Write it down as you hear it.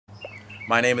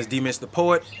My name is D-Mitch the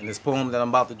Poet, and this poem that I'm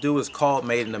about to do is called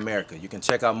Made in America. You can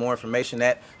check out more information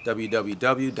at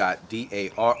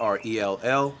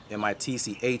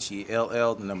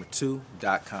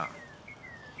www.darrellmitchell2.com.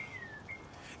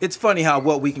 It's funny how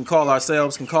what we can call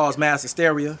ourselves can cause mass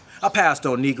hysteria. I passed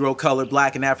on Negro, colored,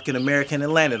 black, and African American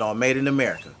and landed on Made in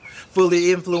America.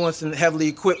 Fully influenced and heavily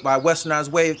equipped by a westernized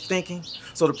way of thinking.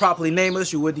 So to properly name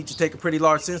us, you would need to take a pretty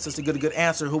large census to get a good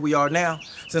answer who we are now.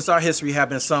 Since our history had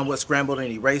been somewhat scrambled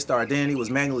and erased, our identity was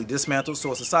manually dismantled,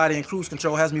 so a society in cruise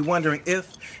control has me wondering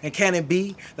if, and can it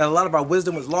be, that a lot of our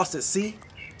wisdom was lost at sea?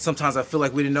 Sometimes I feel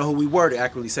like we didn't know who we were to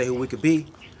accurately say who we could be,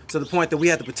 to the point that we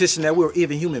had to petition that we were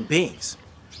even human beings.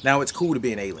 Now it's cool to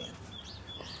be an alien.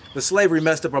 But slavery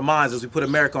messed up our minds as we put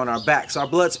America on our backs. Our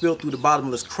blood spilled through the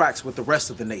bottomless cracks with the rest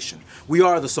of the nation. We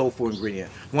are the soulful ingredient.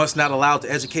 Once not allowed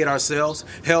to educate ourselves,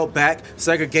 held back,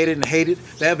 segregated and hated,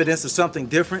 the evidence of something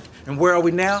different. And where are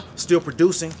we now? Still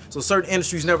producing. So certain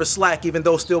industries never slack, even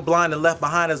though still blind and left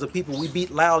behind as a people. We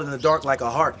beat loud in the dark like a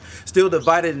heart. Still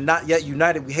divided and not yet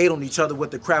united. We hate on each other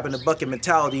with the crab in the bucket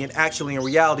mentality. And actually, in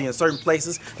reality, in certain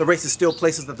places, the race is still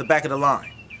places at the back of the line.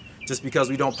 Just because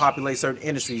we don't populate certain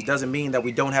industries doesn't mean that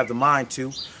we don't have the mind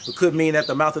to. It could mean that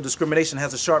the mouth of discrimination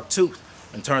has a sharp tooth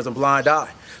and turns a blind eye.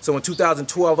 So in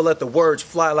 2012, I let the words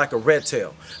fly like a red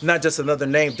tail. Not just another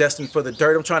name destined for the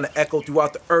dirt. I'm trying to echo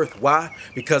throughout the earth. Why?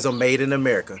 Because I'm made in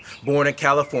America. Born in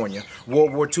California.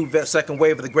 World War II vet, second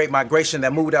wave of the Great Migration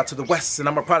that moved out to the West. And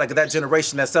I'm a product of that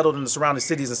generation that settled in the surrounding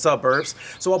cities and suburbs.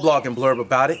 So I blog and blurb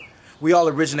about it. We all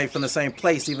originate from the same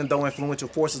place, even though influential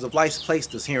forces of life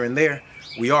placed us here and there.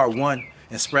 We are one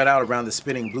and spread out around the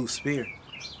spinning blue sphere.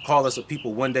 Call us a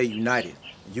people one day united.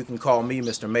 You can call me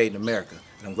Mr. Made in America,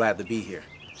 and I'm glad to be here.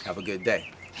 Have a good day.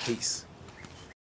 Peace.